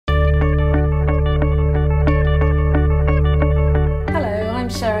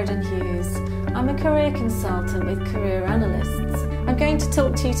career consultant with career analysts. I'm going to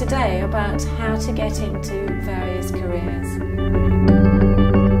talk to you today about how to get into various careers.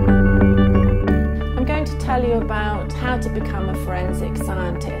 I'm going to tell you about how to become a forensic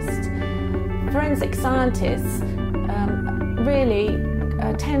scientist. Forensic scientists really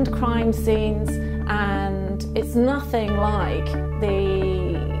attend crime scenes, and it's nothing like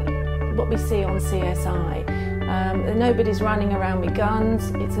what we see on CSI. Nobody's running around with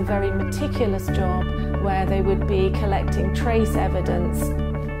guns. It's a very meticulous job where they would be collecting trace evidence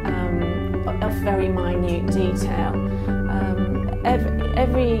of very minute detail.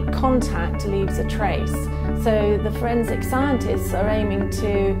 Every contact leaves a trace, so the forensic scientists are aiming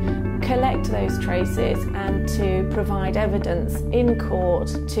to collect those traces and to provide evidence in court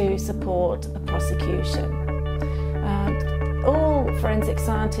to support a prosecution. All forensic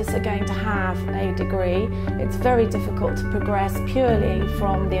scientists are going to have a degree. It's very difficult to progress purely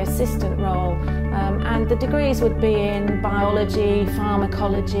from the assistant role, and the degrees would be in biology,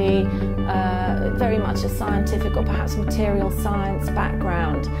 pharmacology, very much a scientific or perhaps material science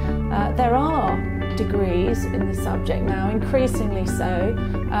background. There are degrees in the subject now, increasingly so,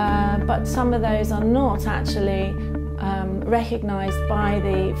 but some of those are not actually recognised by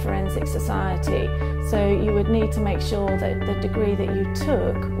the Forensic Society. So you would need to make sure that the degree that you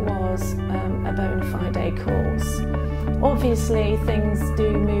took was a bona fide course. Obviously things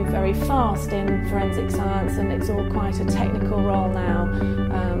do move very fast in forensic science, and it's all quite a technical role now.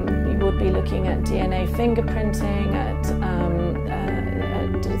 You would be looking at DNA fingerprinting, at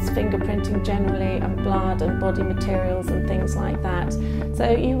fingerprinting generally, and blood and body materials and things like that.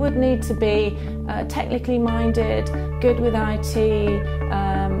 So you would need to be technically minded, good with IT,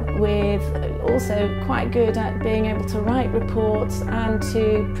 with also quite good at being able to write reports and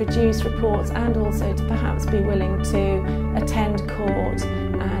to produce reports, and also to perhaps be willing to attend court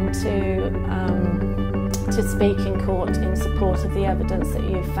and to speak in court in support of the evidence that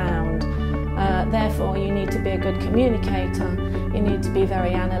you've found. Therefore, you need to be a good communicator, you need to be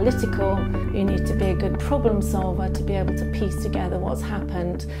very analytical, you need to be a good problem solver to be able to piece together what's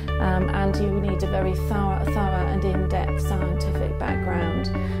happened, and you need a very thorough and in-depth scientific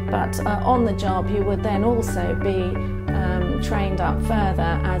background. But on the job you would then also be trained up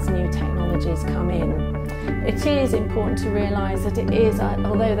further as new technologies come in. It is important to realise that it is,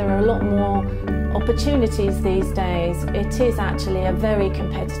 although there are a lot more opportunities these days, it is actually a very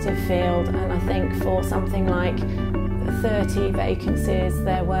competitive field, and I think for something like 30 vacancies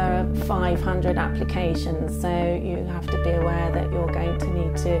there were 500 applications, so you have to be aware that you're going to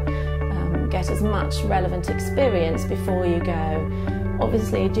need to get as much relevant experience before you go.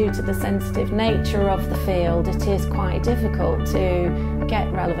 Obviously, due to the sensitive nature of the field, it is quite difficult to get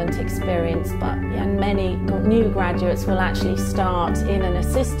relevant experience, and many new graduates will actually start in an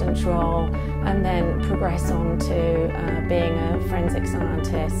assistant role and then progress on to being a forensic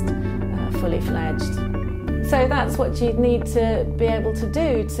scientist, fully fledged. So that's what you'd need to be able to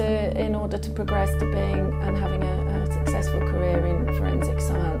do in order to progress to being and having a